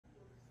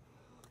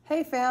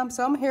Hey fam,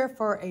 so I'm here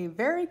for a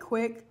very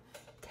quick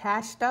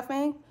cash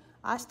stuffing.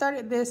 I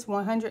started this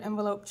 100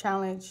 envelope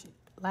challenge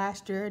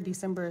last year,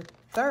 December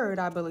 3rd,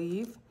 I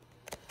believe.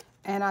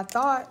 And I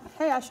thought,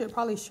 hey, I should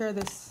probably share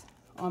this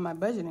on my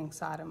budgeting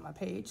side of my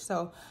page.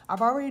 So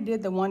I've already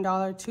did the $1,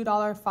 $2,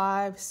 $5,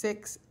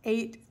 $6,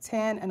 $8,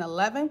 $10, and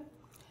 $11.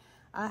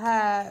 I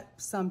had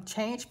some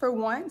change for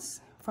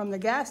once from the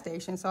gas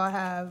station. So I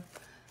have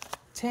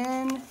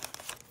 $10,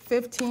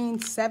 $15,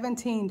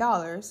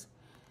 $17.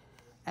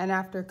 And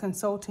after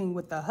consulting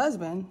with the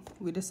husband,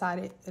 we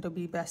decided it'll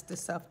be best to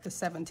stuff the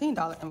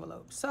 $17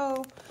 envelope.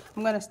 So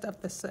I'm gonna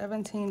stuff the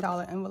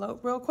 $17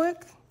 envelope real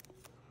quick.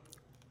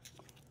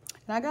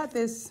 And I got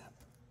this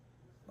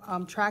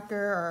tracker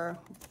or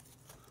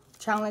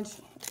challenge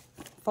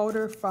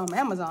folder from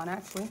Amazon,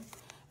 actually.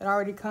 It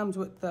already comes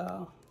with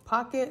the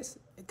pockets.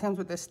 It comes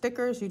with the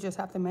stickers. You just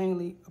have to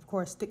manually, of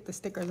course, stick the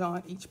stickers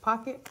on each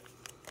pocket.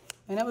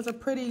 And it was a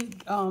pretty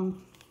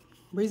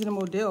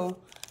reasonable deal.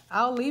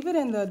 I'll leave it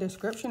in the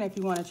description if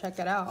you want to check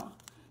it out,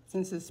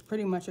 since it's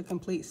pretty much a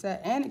complete set.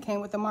 And it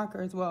came with a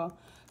marker as well.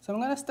 So I'm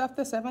going to stuff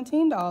the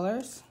 $17.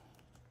 Let's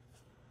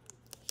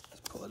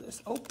pull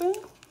this open.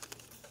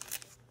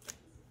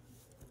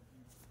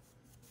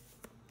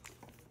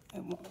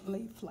 It won't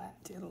lay flat.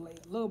 It'll lay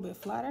a little bit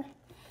flatter.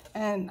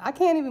 And I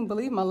can't even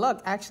believe my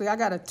luck. Actually, I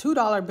got a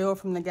 $2 bill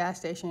from the gas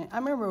station. I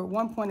remember at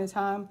one point in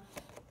time,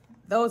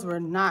 those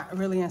were not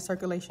really in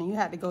circulation. You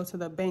had to go to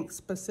the bank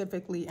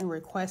specifically and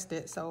request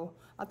it. So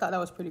I thought that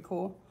was pretty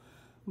cool.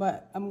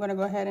 But I'm going to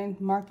go ahead and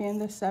mark in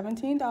the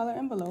 $17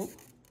 envelope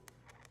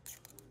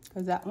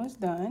because that one's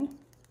done.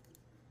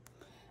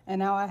 And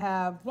now I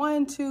have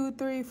 1, 2,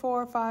 3,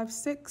 4, 5,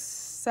 6,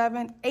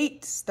 7,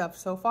 8 stuff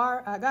so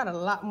far. I got a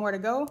lot more to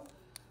go,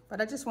 but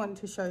I just wanted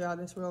to show y'all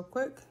this real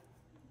quick.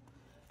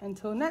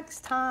 Until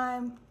next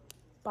time,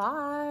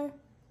 bye.